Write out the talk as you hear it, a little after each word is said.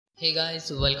Hey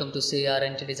guys, welcome to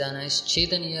CRNT Designers.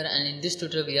 Chetan here, and in this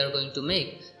tutorial we are going to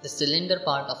make the cylinder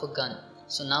part of a gun.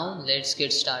 So now let's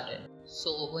get started. So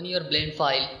open your blend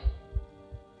file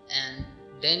and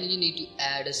then you need to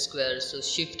add a square. So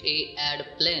shift A, add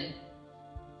a plane,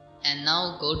 and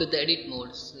now go to the edit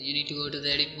mode. So you need to go to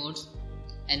the edit modes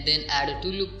and then add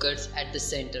two loop cuts at the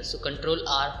center. So control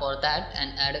R for that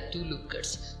and add two loop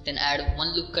cuts. Then add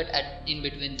one loop cut in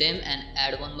between them and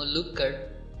add one more loop cut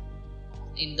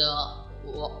in the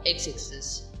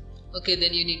x-axis. Okay,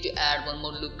 then you need to add one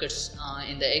more loop cuts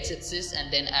in the x-axis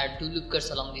and then add two loop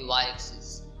cuts along the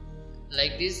y-axis.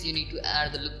 Like this, you need to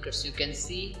add the loop cuts. You can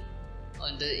see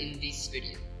in this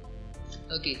video.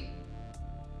 Okay.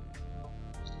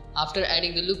 After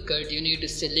adding the loop cut, you need to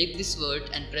select this word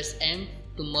and press M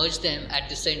to merge them at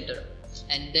the center.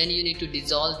 And then you need to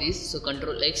dissolve this. So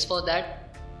Control X for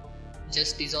that.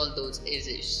 Just dissolve those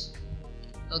edges.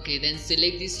 Okay, then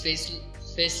select these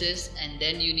faces and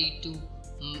then you need to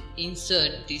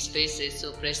insert these faces.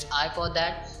 So press I for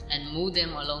that and move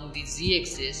them along the Z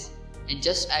axis and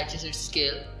just adjust its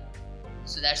scale.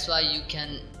 So that's why you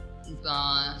can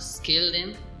scale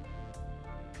them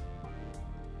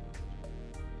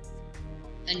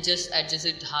and just adjust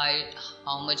it height,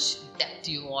 how much depth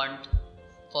you want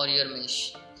for your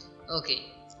mesh.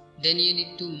 Okay, then you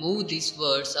need to move these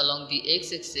words along the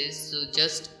x-axis. So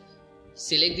just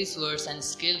select these words and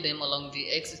scale them along the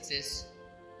x-axis,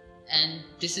 and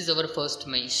this is our first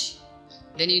mesh.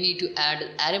 Then you need to add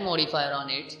array modifier on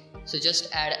it. So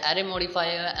just add array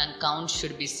modifier and count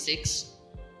should be 6.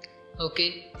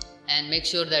 Okay, and make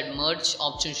sure that merge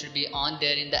option should be on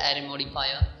there in the array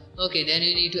modifier. Okay, then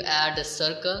you need to add the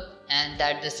circle and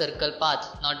that the circle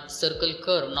path, not circle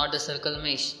curve, not the circle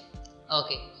mesh.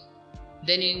 Okay,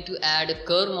 then you need to add a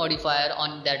curve modifier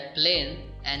on that plane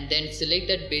and then select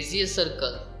that Bezier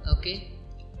circle. Okay,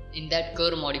 in that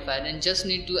curve modifier, and just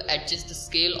need to adjust the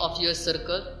scale of your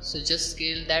circle. So just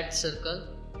scale that circle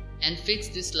and fix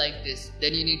this like this.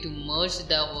 Then you need to merge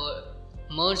the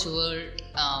merge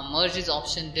this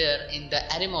option there in the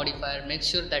array modifier. Make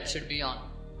sure that should be on.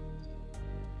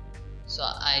 So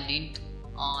I didn't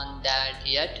on that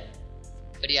yet,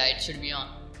 but yeah, it should be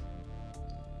on.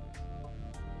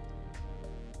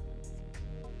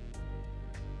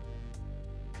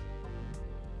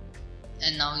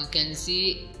 And now you can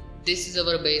see this is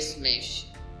our base mesh.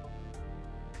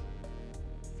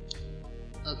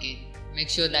 Okay, make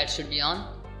sure that should be on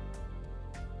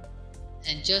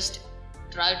and just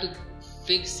try to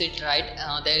fix it right.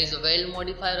 There is a weld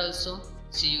modifier also,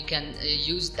 so you can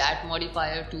use that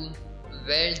modifier to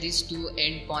weld these two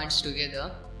endpoints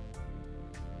together.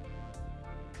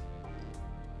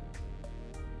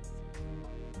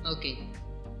 Okay,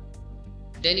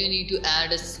 then you need to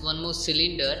add one more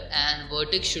cylinder and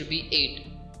vertex should be 8,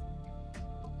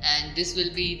 and this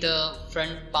will be the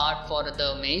front part for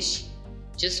the mesh.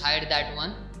 Just hide that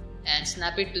one and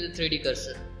snap it to the 3D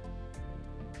cursor.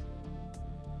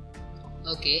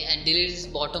 Okay, and delete this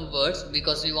bottom words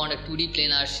because we want a 2D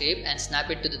planar shape, and snap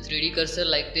it to the 3D cursor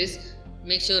like this.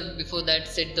 Make sure before that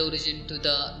set the origin to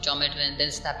the geometry and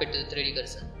then snap it to the 3D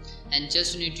cursor, and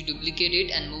just need to duplicate it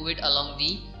and move it along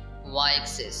the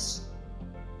y-axis.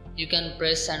 You can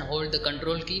press and hold the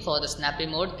control key for the snappy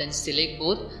mode, then select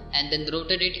both and then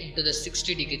rotate it into the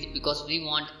 60 degrees because we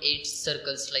want 8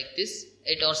 circles like this,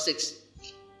 8 or 6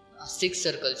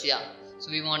 circles, yeah.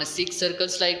 So we want 6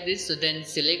 circles like this. So then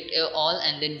select all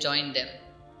and then join them.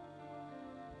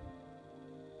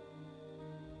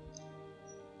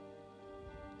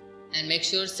 And make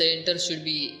sure center should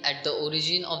be at the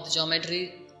origin of the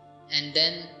geometry, and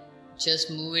then just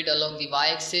move it along the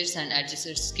y-axis and adjust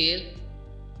its scale.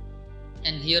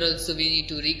 And here also we need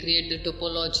to recreate the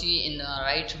topology in the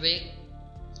right way,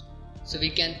 so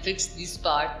we can fix this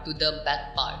part to the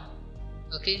back part.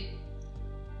 Okay,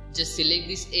 just select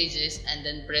these edges and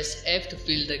then press F to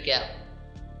fill the gap.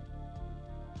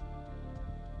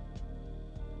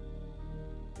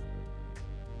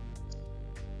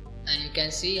 And you can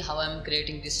see how I am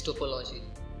creating this topology.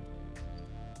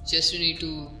 Just you need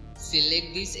to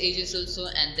select these edges also,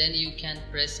 and then you can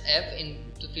press F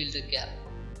to fill the gap.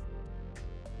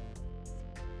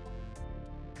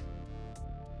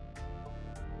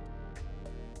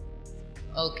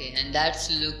 Okay, and that's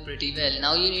look pretty well.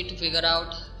 Now you need to figure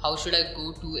out how should I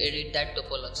go to edit that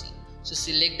topology. So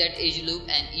select that edge loop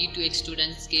and E to extrude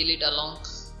and scale it along,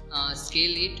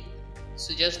 scale it.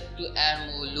 So just to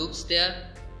add more loops there,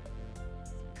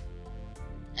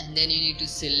 and then you need to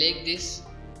select this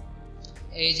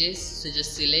edges. So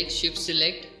just select, shift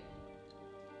select,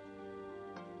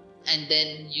 and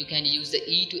then you can use the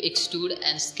E to extrude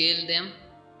and scale them.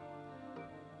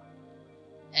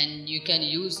 and you can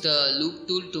use the loop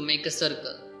tool to make a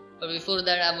circle. But before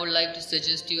that, I would like to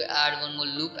suggest you add one more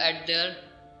loop at there.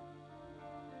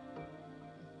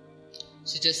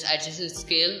 So just adjust the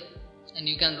scale and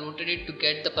you can rotate it to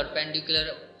get the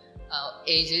perpendicular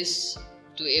edges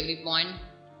to every point.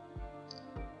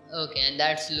 Okay, and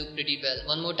that's look pretty well.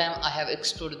 One more time I have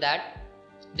extruded that.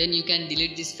 Then you can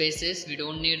delete these faces, we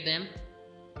don't need them.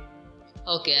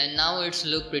 Okay, and now it's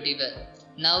look pretty well.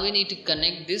 Now we need to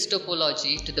connect this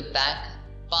topology to the back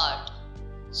part,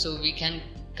 so we can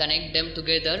connect them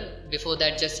together. Before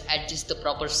that, just adjust the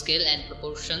proper scale and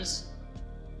proportions.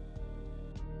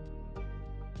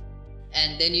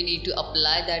 And then you need to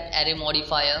apply that array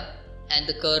modifier and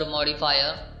the curve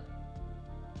modifier.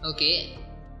 Okay,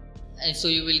 and so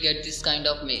you will get this kind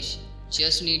of mesh.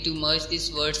 Just need to merge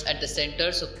these words at the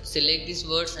center, so select these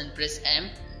words and press M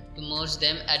to merge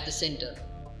them at the center.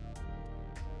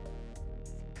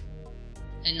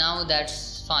 And now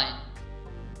that's fine.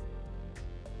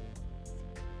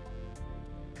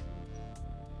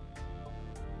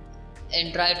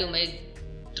 And try to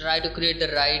create the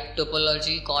right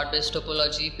topology, chord-based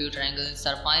topology. Few triangles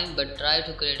are fine, but try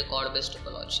to create a chord-based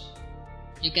topology.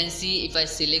 You can see if I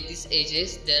select these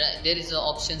edges, there is an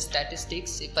option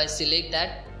statistics. If I select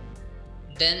that,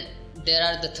 then there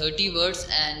are the 30 words,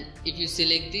 and if you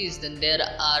select this, then there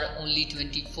are only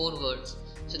 24 words.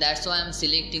 So that's why I'm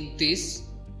selecting this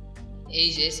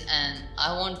edges, and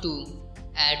I want to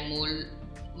add more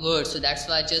words. So that's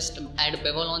why I just add a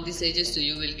bevel on these edges, so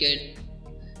you will get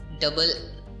double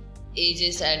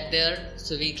edges at there.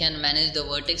 So we can manage the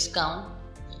vertex count,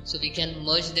 so we can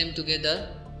merge them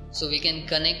together, so we can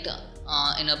connect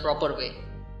in a proper way.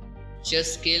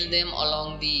 Just scale them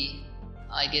along the,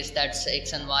 I guess that's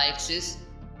X and Y axis,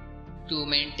 to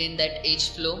maintain that edge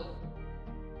flow.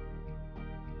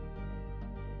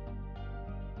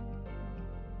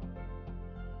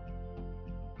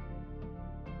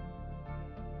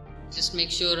 Just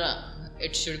make sure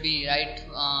it should be right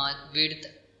width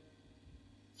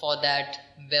for that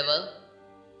bevel,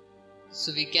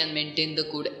 so we can maintain the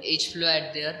good edge flow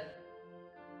at there.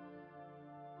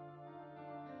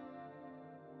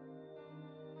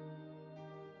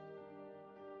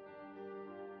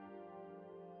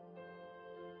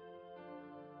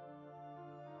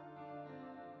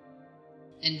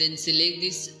 And then select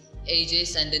these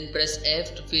edges and then press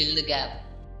F to fill the gap.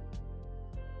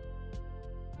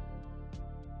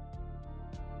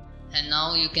 And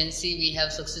now you can see we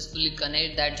have successfully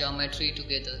connected that geometry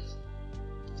together.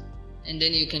 And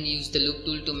then you can use the loop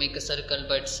tool to make a circle,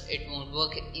 but it won't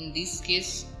work in this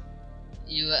case.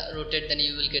 You rotate, then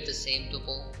you will get the same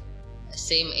topo,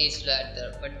 same edge flow at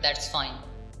there, but that's fine.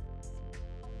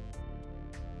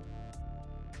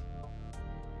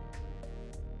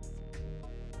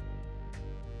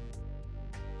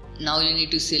 Now you need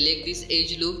to select this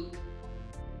edge loop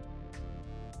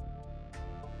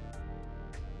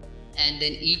and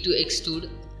then E to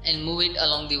extrude and move it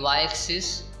along the Y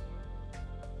axis,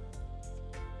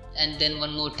 and then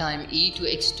one more time E to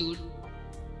extrude.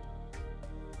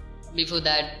 Before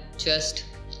that, just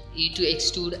E to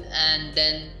extrude and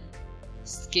then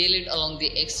scale it along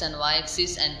the X and Y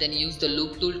axis, and then use the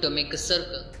loop tool to make a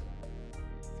circle.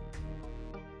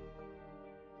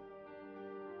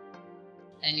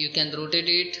 And you can rotate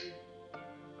it,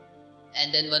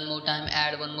 and then one more time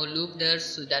add one more loop there,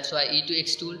 so that's why E to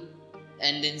extrude,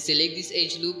 and then select this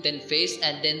edge loop, then face,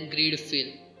 and then grid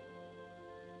fill.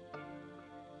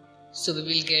 So we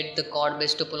will get the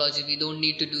chord-based topology. We don't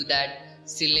need to do that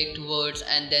select words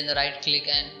and then right click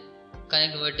and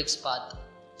connect vertex path.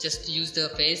 Just use the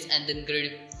face and then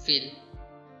grid fill.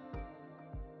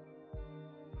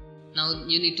 Now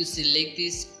you need to select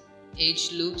these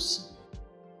edge loops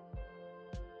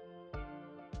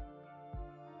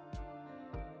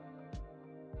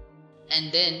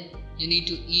and then you need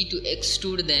to E to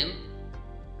extrude them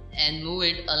and move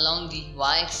it along the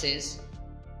Y axis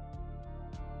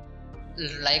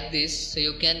like this, so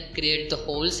you can create the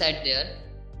holes at there.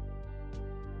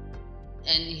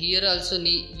 And here also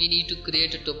we need to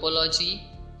create a topology,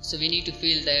 so we need to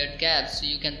fill that gap, so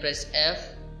you can press F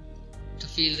to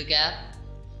fill the gap,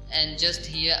 and just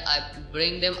here I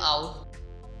bring them out.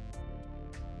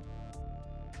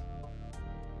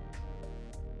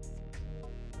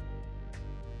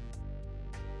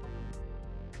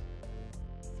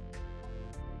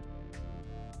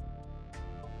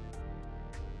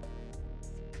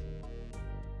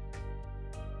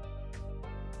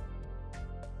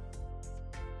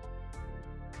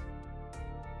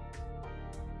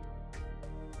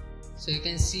 So you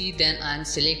can see then I am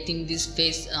selecting these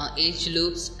face edge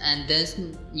loops, and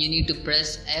then you need to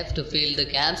press F to fill the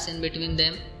gaps in between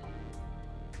them.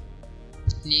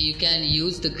 You can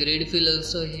use the grid fill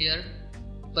also here,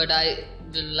 but I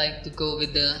will like to go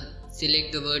with the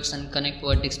select the words and connect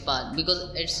vertex path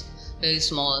because it's very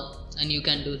small and you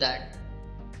can do that.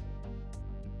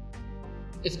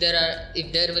 If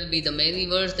there will be the many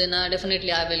words, then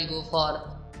definitely I will go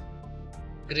for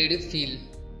grid fill.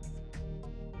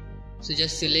 So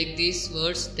just select these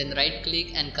words, then right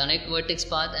click and connect vertex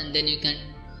path, and then you can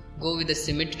go with the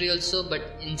symmetry also, but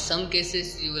in some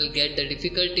cases you will get the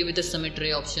difficulty with the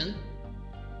symmetry option.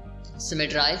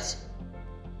 Symmetrize.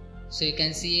 So you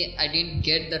can see I didn't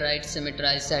get the right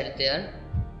symmetrize at there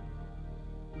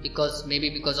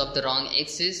maybe because of the wrong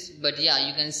axis, but yeah,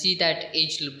 you can see that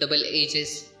edge loop, double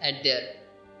edges at there.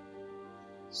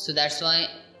 So that's why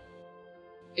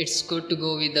it's good to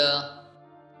go with the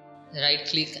right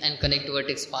click and connect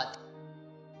vertex path.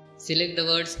 Select the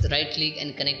words, right click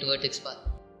and connect vertex path.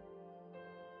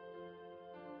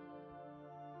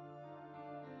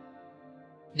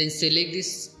 Then select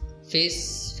this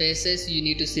faces, you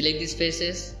need to select these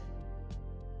faces.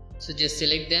 So just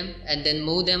select them and then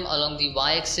move them along the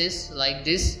y-axis like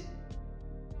this.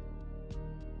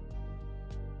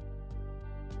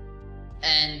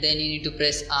 And then you need to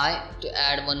press I to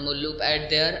add one more loop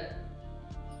at there.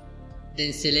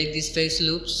 Then select these face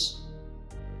loops.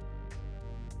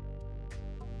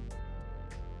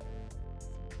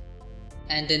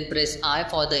 And then press I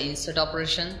for the insert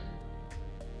operation.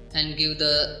 And give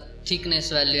the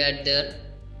thickness value at there.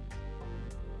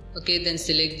 Okay, then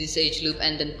select this edge loop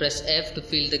and then press F to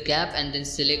fill the gap, and then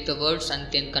select the words and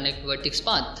then connect vertex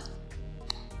path.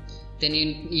 Then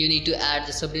you need to add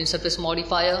the subdivision surface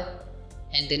modifier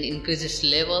and then increase its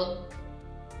level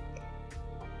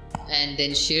and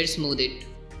then shade smooth it.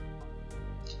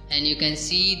 And you can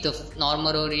see the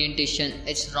normal orientation,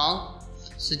 it's wrong.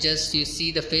 So just you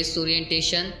see the face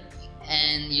orientation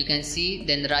and you can see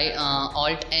then right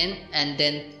Alt N and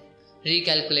then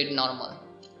recalculate normal.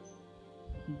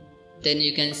 Then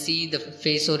you can see the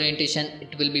face orientation,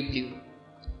 it will be blue.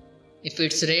 If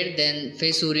it's red, then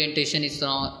face orientation is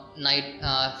wrong.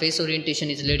 Face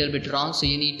orientation is a little bit wrong, so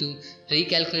you need to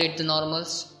recalculate the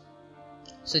normals.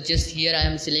 So just here I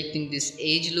am selecting this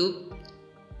edge loop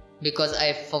because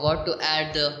I forgot to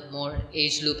add the more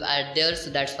edge loop at there, so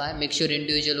that's why. Make sure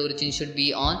individual origin should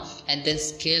be on and then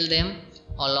scale them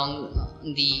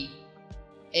along the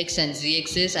X and Z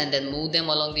axis and then move them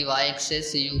along the Y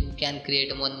axis, so you can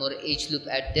create one more edge loop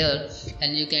at there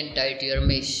and you can tie to your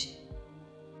mesh.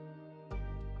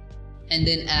 And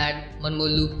then add one more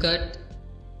loop cut.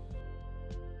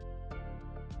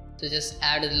 So just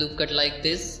add a loop cut like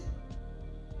this.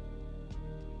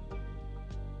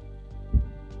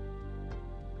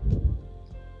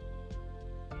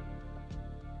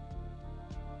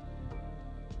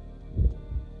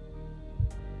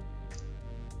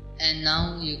 And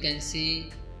now you can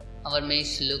see our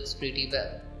mesh looks pretty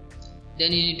well.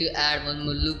 Then you need to add one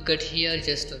more loop cut here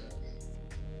just to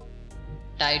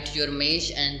tie to your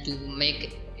mesh and to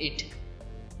make it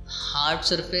hard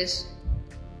surface.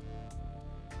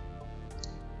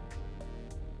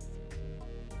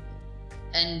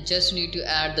 And just need to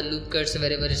add the loop cuts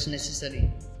wherever is necessary.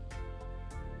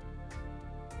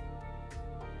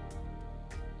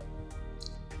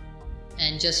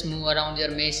 And just move around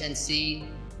your mesh and see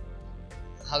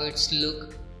how it's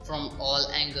look from all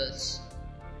angles.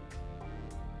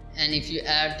 And if you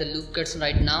add the loop cuts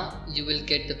right now, you will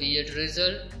get the weird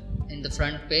result in the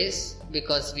front page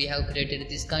because we have created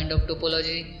this kind of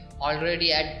topology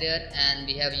already at there and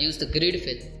we have used the grid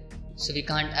fill. So we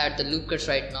can't add the loop cuts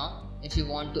right now. If you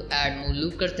want to add more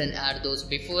loop cuts, then add those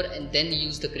before and then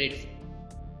use the grid fill.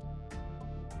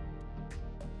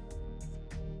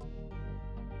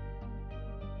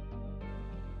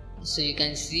 So you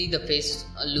can see the face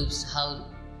loops how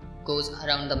goes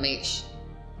around the mesh.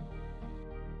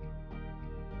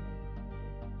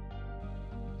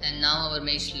 And now our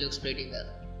mesh looks pretty well.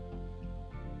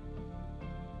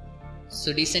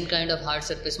 So decent kind of hard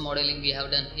surface modeling we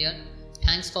have done here.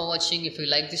 Thanks for watching. If you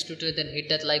like this tutorial, then hit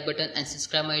that like button and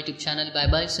subscribe my YouTube channel. Bye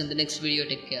bye. See you in the next video.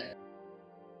 Take care.